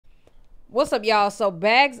What's up, y'all? So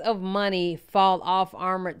bags of money fall off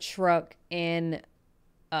armored truck in,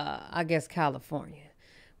 I guess, California.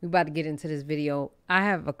 We about to get into this video. I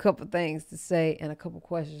have a couple things to say and a couple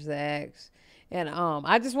questions to ask. And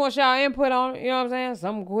I just want y'all input on it. You know what I'm saying?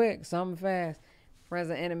 Something quick, something fast. Friends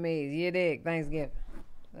and enemies. You dig? Thanksgiving.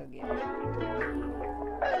 Let's get it.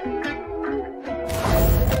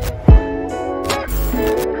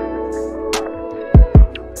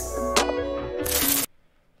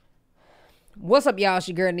 What's up, y'all? It's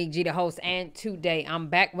your girl, Nick G, the host, and today I'm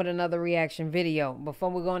back with another reaction video. Before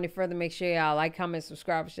we go any further, make sure y'all like, comment,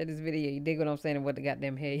 subscribe, share this video. You dig what I'm saying and what the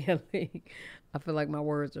goddamn hell you like. I feel like my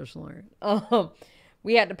words are slurring.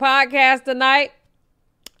 We had the podcast tonight,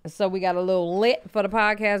 so we got a little lit for the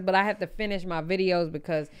podcast, but I have to finish my videos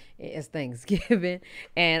because it's Thanksgiving,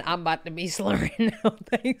 and I'm about to be slurring on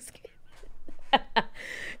Thanksgiving.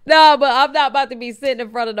 No, but I'm not about to be sitting in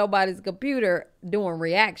front of nobody's computer doing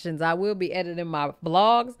reactions. I will be editing my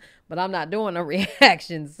vlogs, but I'm not doing a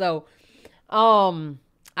reaction. So,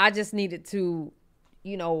 I just needed to,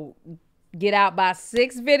 get out by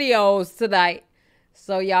 6 videos tonight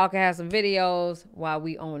so y'all can have some videos while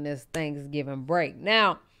we on this Thanksgiving break.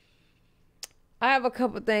 Now, I have a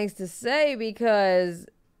couple things to say because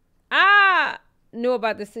I knew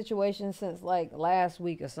about this situation since like last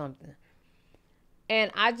week or something.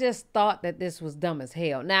 And I just thought that this was dumb as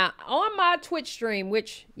hell. Now, on my Twitch stream,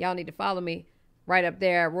 which y'all need to follow me right up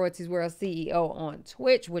there, Royalties World CEO on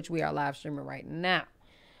Twitch, which we are live streaming right now.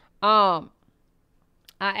 I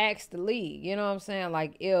asked the league, you know what I'm saying?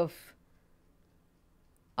 Like, if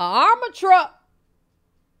an armor truck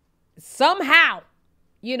somehow,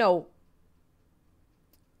 I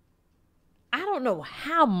don't know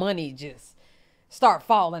how money just start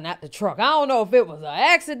falling out the truck. I don't know if it was an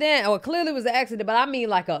accident or clearly it was an accident, but I mean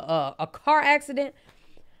like a car accident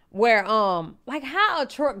where like how a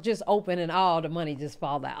truck just opened and all the money just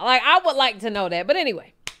fall out. Like, I would like to know that. But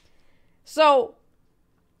anyway, so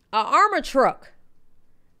an armor truck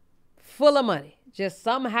full of money, just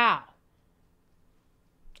somehow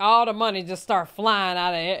all the money just start flying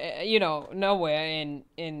out of nowhere,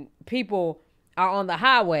 and people are on the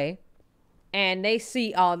highway and they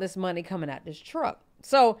see all this money coming out this truck.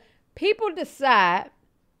 So people decide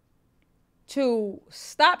to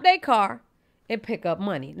stop their car and pick up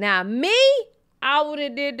money. Now, me, I would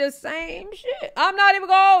have did the same shit. I'm not even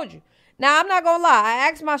gonna hold you. Now, I'm not gonna lie. I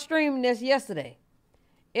asked my stream this yesterday.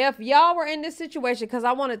 If y'all were in this situation, because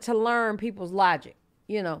I wanted to learn people's logic.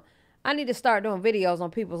 I need to start doing videos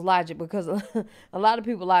on people's logic because a lot of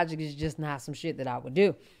people's logic is just not some shit that I would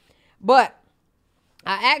do. But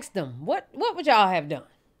I asked them, what would y'all have done?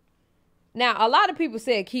 Now, a lot of people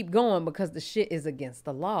said keep going because the shit is against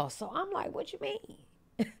the law. So I'm like, what you mean?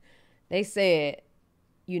 They said,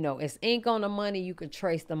 it's ink on the money. You could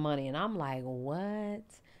trace the money. And I'm like, what?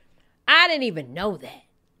 I didn't even know that.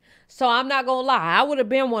 So I'm not going to lie. I would have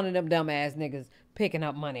been one of them dumbass niggas picking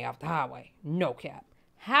up money off the highway. No cap.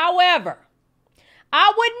 However,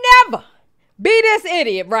 I would never be this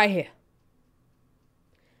idiot right here.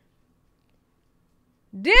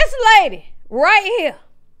 This lady right here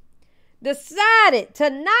decided to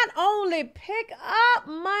not only pick up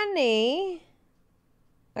money,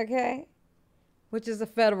 okay, which is a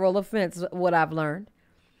federal offense, what I've learned.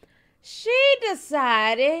 She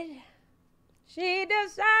decided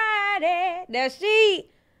that she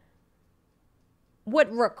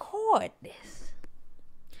would record this.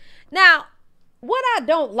 Now, what I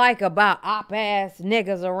don't like about op-ass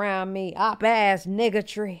niggas around me, op-ass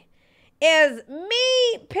niggatry, is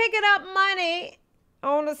me picking up money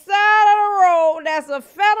on the side of the road. That's a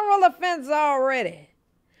federal offense already.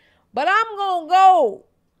 But I'm going to go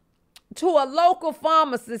to a local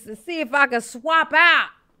pharmacist and see if I can swap out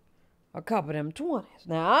a couple of them 20s.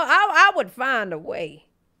 Now, I would find a way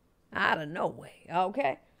out of no way,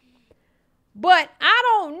 okay? But I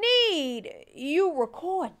don't need you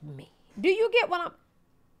recording me. Do you get what I'm...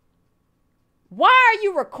 Why are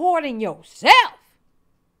you recording yourself?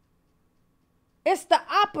 It's the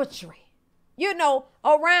opportunity,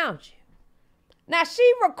 around you. Now,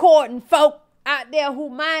 she recording folk out there who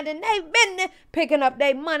minding they business, picking up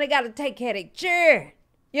their money, got to take care of their children,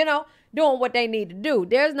 doing what they need to do.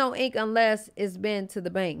 There's no ink unless it's been to the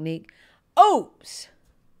bank, Nick. Oops.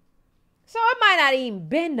 So it might not even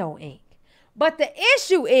been no ink. But the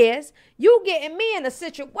issue is you getting me in a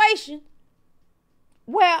situation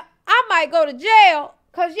where I might go to jail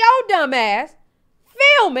because your dumb ass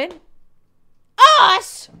filming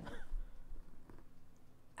us.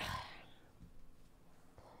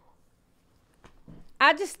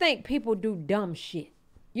 I just think people do dumb shit.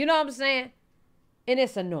 You know what I'm saying? And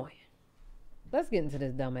it's annoying. Let's get into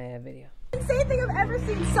this dumb ass video. insane thing I've ever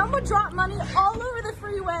seen. Someone drop money all over the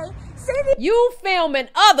freeway. Say that you filming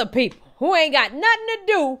other people who ain't got nothing to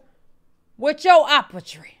do with your opera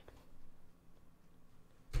tree.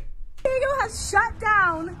 Diego has shut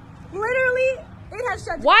down. Literally, it has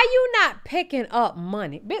shut down. Why you not picking up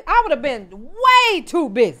money? Bitch, I would have been way too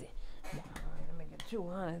busy. Let me get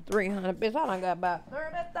 200, 300, bitch. I done got about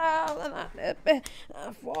 30,000 out there, bitch.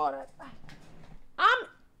 40. I'm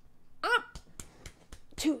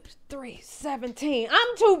 2, 3, 17.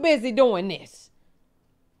 I'm too busy doing this.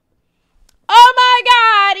 Oh my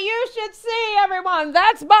God, you should see everyone.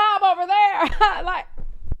 That's Bob over there. Like,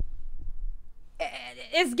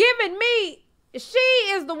 it's giving me, she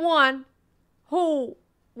is the one who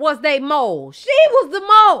was they mole. She was the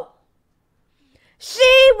mole.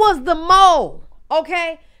 She was the mole,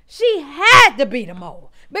 okay? She had to be the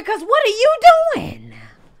mole. Because what are you doing?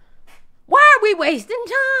 Why are we wasting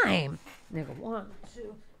time? Nigga, 1,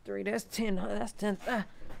 2, 3, that's 10, that's 10,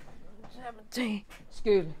 17.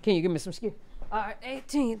 Excuse me, can you give me some excuse? All right,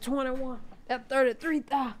 18, 21, that's 33,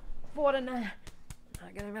 49.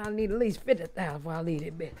 I need at least 50,000 before I leave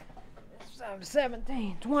it, bitch.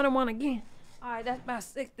 17, 21 again. All right, that's about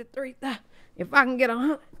 63,000. If I can get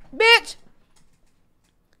 100, bitch.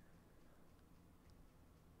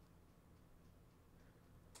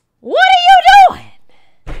 What are you doing?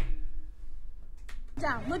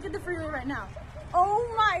 Down. Look at the freeway right now.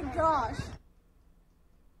 Oh my gosh.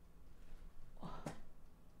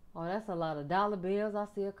 Oh, that's a lot of dollar bills. I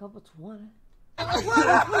see a couple 20.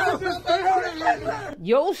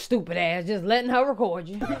 Yo, stupid ass, just letting her record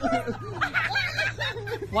you.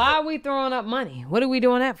 Why are we throwing up money? What are we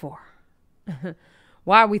doing that for?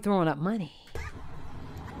 Why are we throwing up money?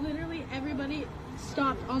 Literally everybody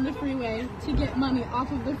stopped on the freeway to get money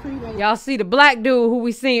off of the freeway. Y'all see the black dude who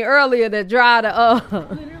we seen earlier that drive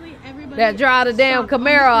Literally everybody that drive the damn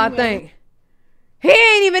Camaro, I think. He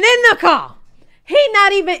ain't even in the car. He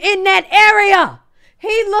not even in that area.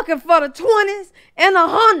 He looking for the 20s and the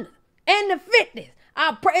 100 and the 50s.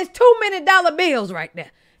 It's too many dollar bills right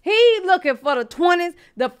there. He looking for the 20s,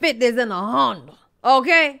 the 50s, and the 100.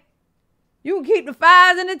 Okay? You can keep the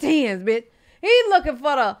 5s and the 10s, bitch. He looking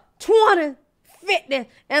for the 20s, 50s,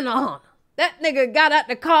 and the 100. That nigga got out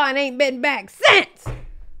the car and ain't been back since.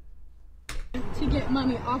 To get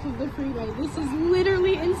money off of the freeway. This is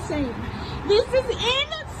literally insane. This is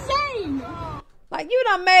insane. Like, you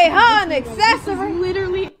done made her an accessory.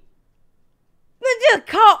 Literally. They just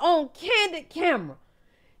caught on candid camera.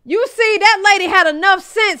 You see, that lady had enough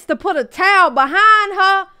sense to put a towel behind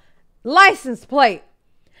her license plate.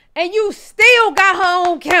 And you still got her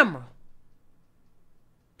on camera.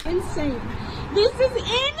 Insane. This is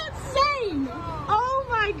insane. Oh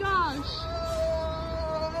my gosh.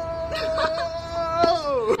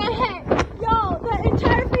 The heck? Yo, the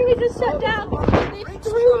entire freeway just shut down. They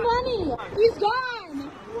threw money. He's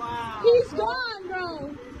gone. Wow. He's gone,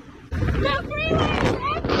 bro. The freeway is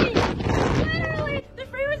empty. Literally, the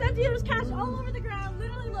freeway's empty. There was cash all over the ground.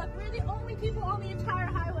 Literally, look, we're the only people on the entire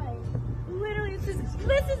highway. Literally, this is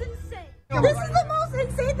insane. This is the most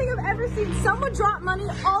insane thing I've ever seen. Someone dropped money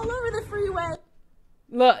all over the freeway.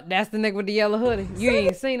 Look, that's the nigga with the yellow hoodie. You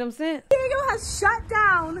ain't seen him since. Diego has shut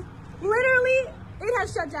down. Literally, it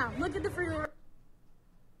has shut down. Look at the freeway.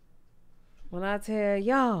 When I tell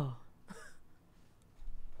y'all.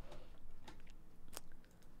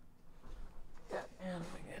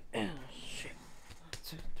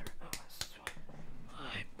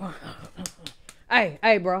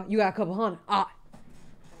 Hey, bro, you got a couple hundred. All right.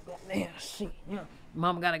 Goddamn, shit. Yeah.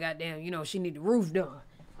 Mama got a goddamn, she need the roof done. All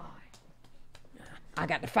right. I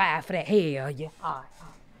got the 5 for that hair, yeah. All right.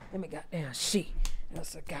 Let me goddamn shit.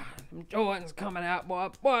 That's a guy. Them Jordans coming out, boy.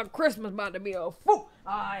 Boy, Christmas about to be a fool.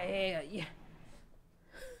 Oh, yeah.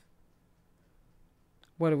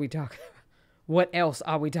 What are we talking about? What else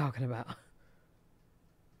are we talking about?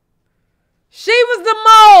 She was the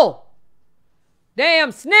mole.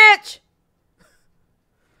 Damn snitch.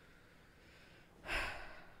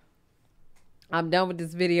 I'm done with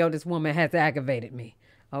this video. This woman has aggravated me.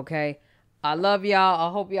 Okay? I love y'all.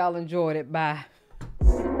 I hope y'all enjoyed it. Bye.